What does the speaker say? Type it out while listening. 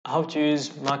How to use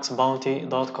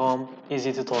MaxBounty.com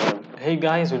easy tutorial. Hey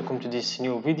guys, welcome to this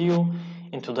new video.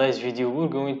 In today's video we're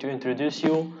going to introduce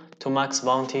you to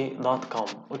MaxBounty.com,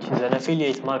 which is an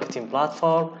affiliate marketing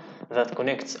platform that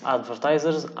connects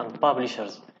advertisers and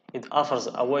publishers. It offers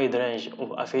a wide range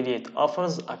of affiliate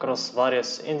offers across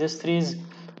various industries,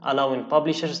 allowing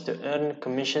publishers to earn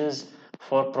commissions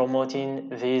for promoting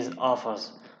these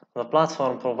offers. The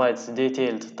platform provides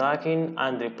detailed tracking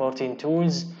and reporting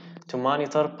tools to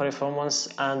monitor performance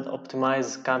and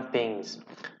optimize campaigns.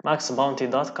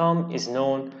 MaxBounty.com is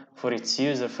known for its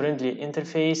user-friendly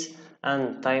interface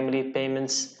and timely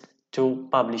payments to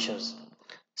publishers.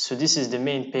 So this is the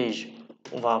main page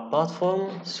of our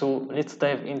platform. So let's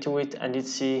dive into it and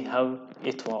let's see how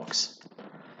it works.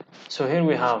 So here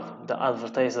we have the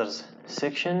advertisers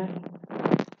section.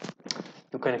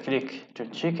 You can click to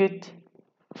check it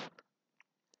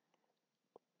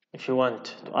if you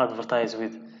want to advertise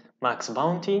with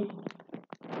MaxBounty.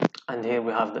 And here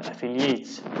we have the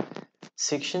affiliates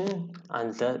section,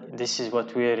 and this is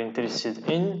what we are interested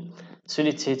in. So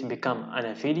let's hit become an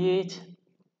affiliate.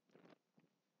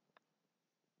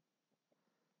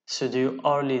 So do you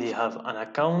already have an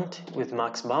account with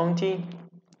MaxBounty?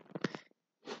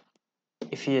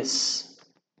 If yes,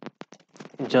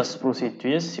 just proceed to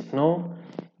yes. If no,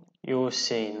 you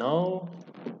say no,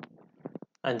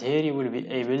 and here you will be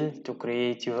able to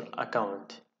create your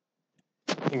account.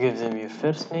 You give them your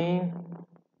first name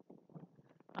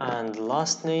and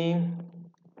last name,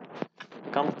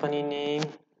 company name,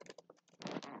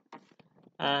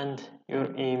 and your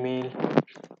email.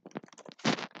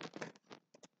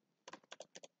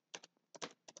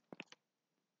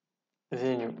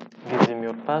 Then you give them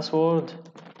your password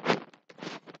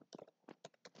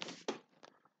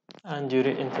and you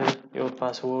re-enter your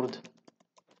password.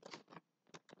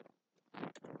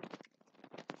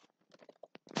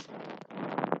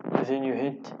 Then you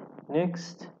hit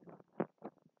next.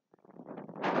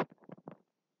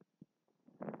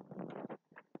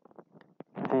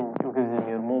 Then you give them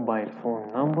your mobile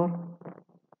phone number.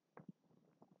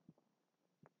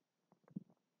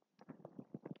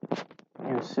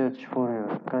 You search for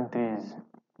your country's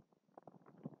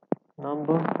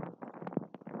number.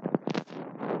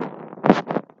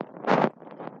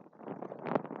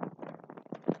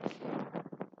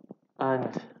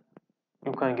 And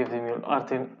you can give them your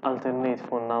alternate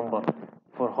phone number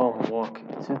for home, work,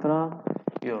 etc.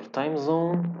 Your time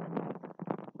zone.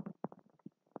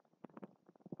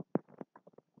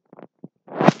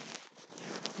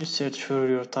 You search for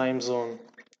your time zone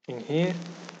in here.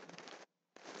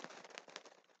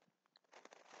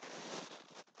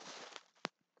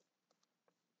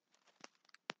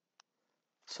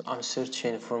 So I'm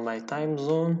searching for my time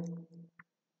zone.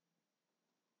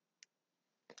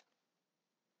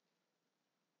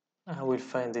 I will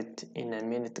find it in a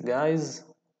minute, guys.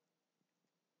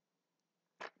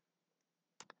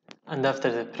 And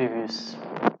after the previous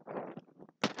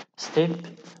step,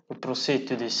 we proceed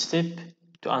to this step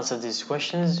to answer these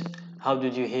questions. How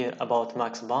did you hear about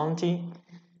MaxBounty?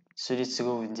 So let's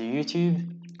go with the YouTube.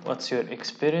 What's your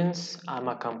experience? I'm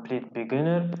a complete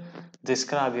beginner.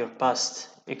 Describe your past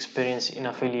experience in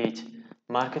affiliate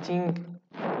marketing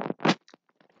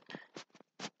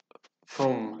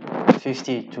from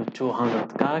 50 to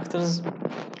 200 characters.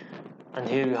 And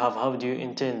here you have how do you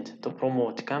intend to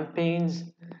promote campaigns,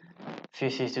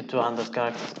 50 to 200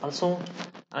 characters also.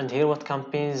 And here what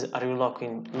campaigns are you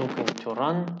looking to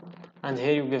run, and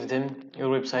here you give them your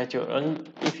website URL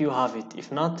if you have it.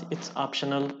 If not, it's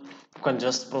optional, you can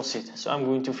just proceed. So I'm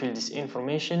going to fill this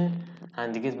information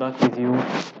and get back with you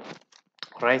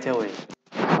right away.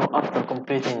 So after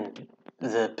completing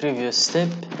the previous step,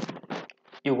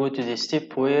 you go to the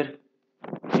step where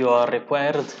you are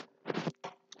required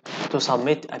to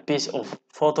submit a piece of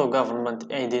photo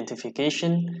government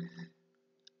identification.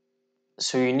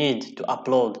 So you need to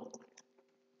upload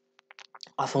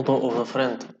a photo of the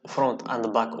front and the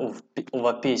back of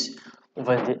a piece of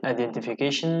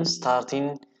identification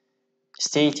stating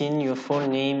your full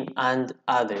name and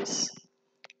address.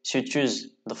 So you choose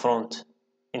the front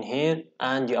in here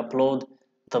and you upload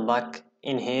the back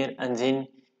in here, and then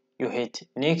you hit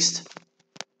next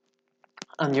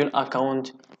and your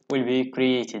account will be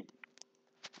created.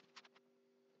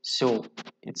 So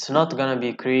it's not gonna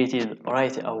be created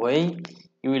right away,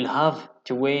 you will have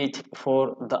to wait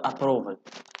for the approval.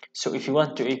 So if you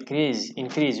want to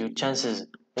increase your chances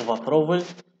of approval,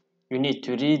 you need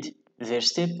to read their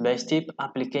step-by-step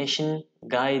application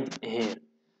guide here.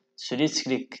 So let's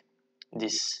click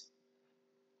this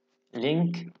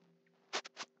link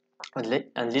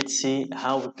and let's see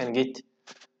how we can get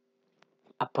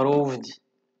approved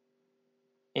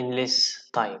in less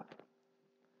time.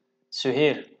 So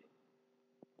here,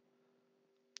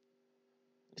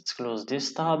 let's close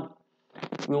this tab.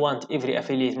 We want every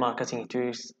affiliate marketing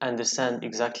to understand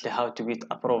exactly how to get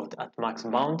approved at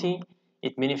MaxBounty.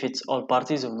 It benefits all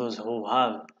parties of those who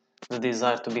have the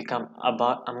desire to become a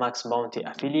MaxBounty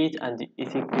affiliate and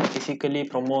ethically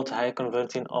promote high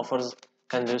converting offers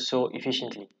can do so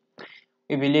efficiently.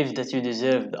 We believe that you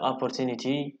deserve the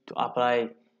opportunity to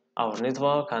apply our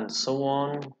network and so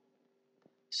on.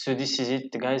 So this is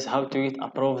it, guys, how to get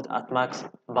approved at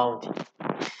MaxBounty.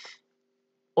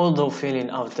 Although filling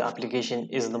out the application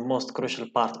is the most crucial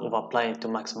part of applying to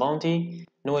MaxBounty,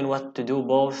 knowing what to do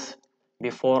both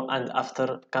before and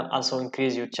after can also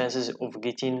increase your chances of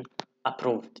getting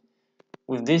approved.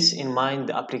 With this in mind,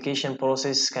 the application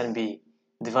process can be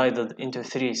divided into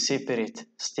 3 separate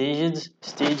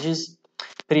stages.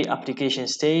 Pre-application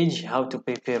stage, how to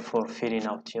prepare for filling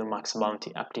out your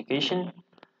MaxBounty application,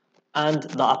 and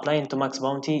the applying to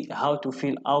MaxBounty, how to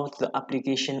fill out the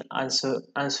application,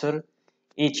 answer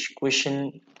each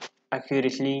question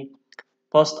accurately.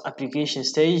 Post-application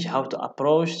stage, how to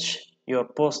approach your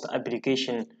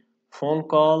post-application phone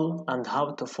call and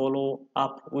how to follow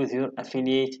up with your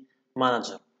affiliate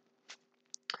manager.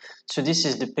 So this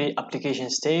is the pre-application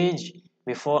stage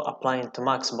before applying to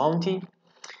MaxBounty.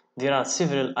 There are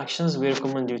several actions we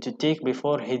recommend you to take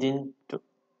before heading to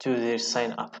their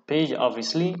sign up page,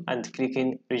 obviously, and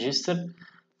clicking register.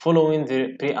 Following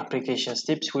the pre-application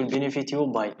steps will benefit you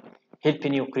by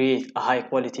helping you create a high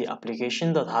quality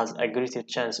application that has a greater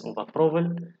chance of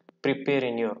approval,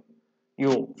 preparing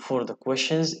you for the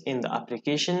questions in the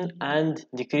application, and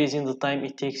decreasing the time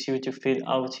it takes you to fill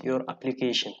out your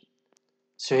application.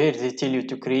 So here they tell you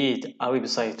to create a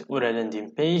website or a landing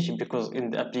page, because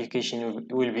in the application you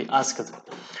will be asked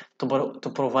to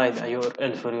provide a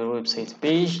URL for your website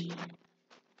page.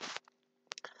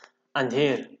 And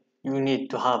here you need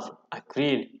to have a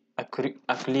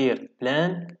clear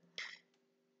plan.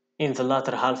 In the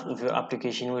latter half of your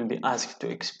application, you will be asked to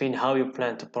explain how you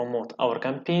plan to promote our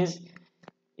campaigns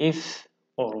if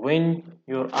or when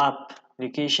your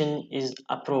application is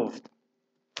approved.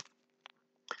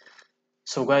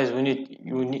 So guys,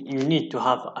 you need to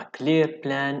have a clear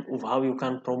plan of how you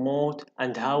can promote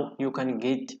and how you can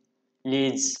get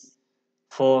leads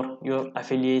for your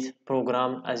affiliate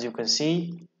program, as you can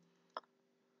see.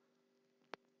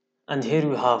 And here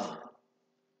you have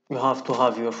to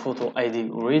have your photo ID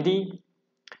ready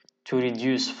to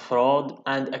reduce fraud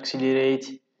and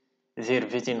accelerate their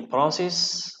vetting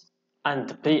process. And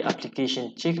the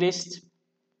pre-application checklist.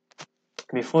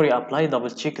 Before you apply, double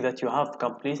check that you have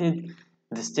completed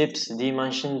the steps they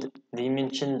mentioned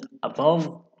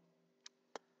above.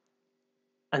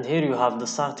 And here you have the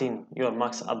starting your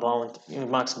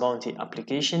MaxBounty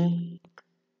application.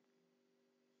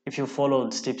 If you follow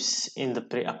the steps in the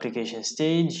pre-application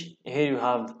stage, here you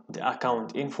have the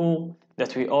account info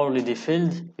that we already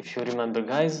filled, if you remember,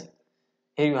 guys.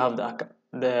 Here you have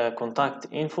the contact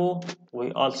info,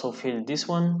 we also filled this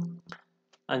one.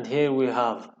 And here we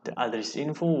have the address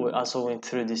info, we also went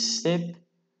through this step.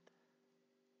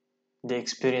 The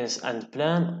experience and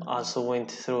plan also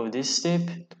went through this step,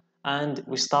 and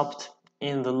we stopped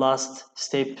in the last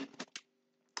step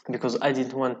because I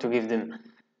didn't want to give them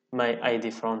my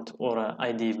ID front or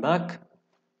ID back,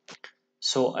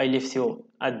 so I left you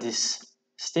at this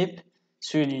step.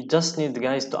 So you just need,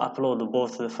 guys, to upload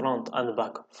both the front and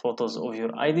back photos of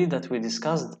your ID that we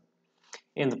discussed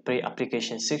in the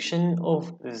pre-application section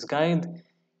of this guide.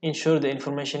 Ensure the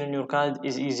information on your card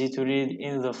is easy to read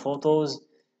in the photos.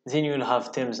 Then you will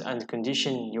have terms and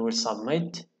condition. You will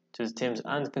submit to the terms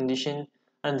and condition,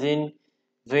 and then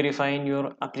verifying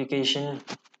your application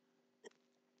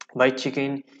by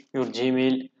checking your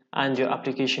Gmail, and your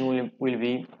application will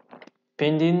be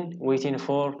pending, waiting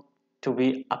for to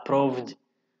be approved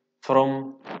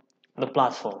from the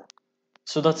platform.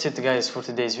 So that's it, guys, for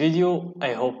today's video.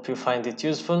 I hope you find it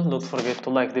useful. Don't forget to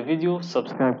like the video,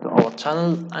 subscribe to our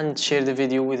channel, and share the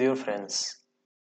video with your friends.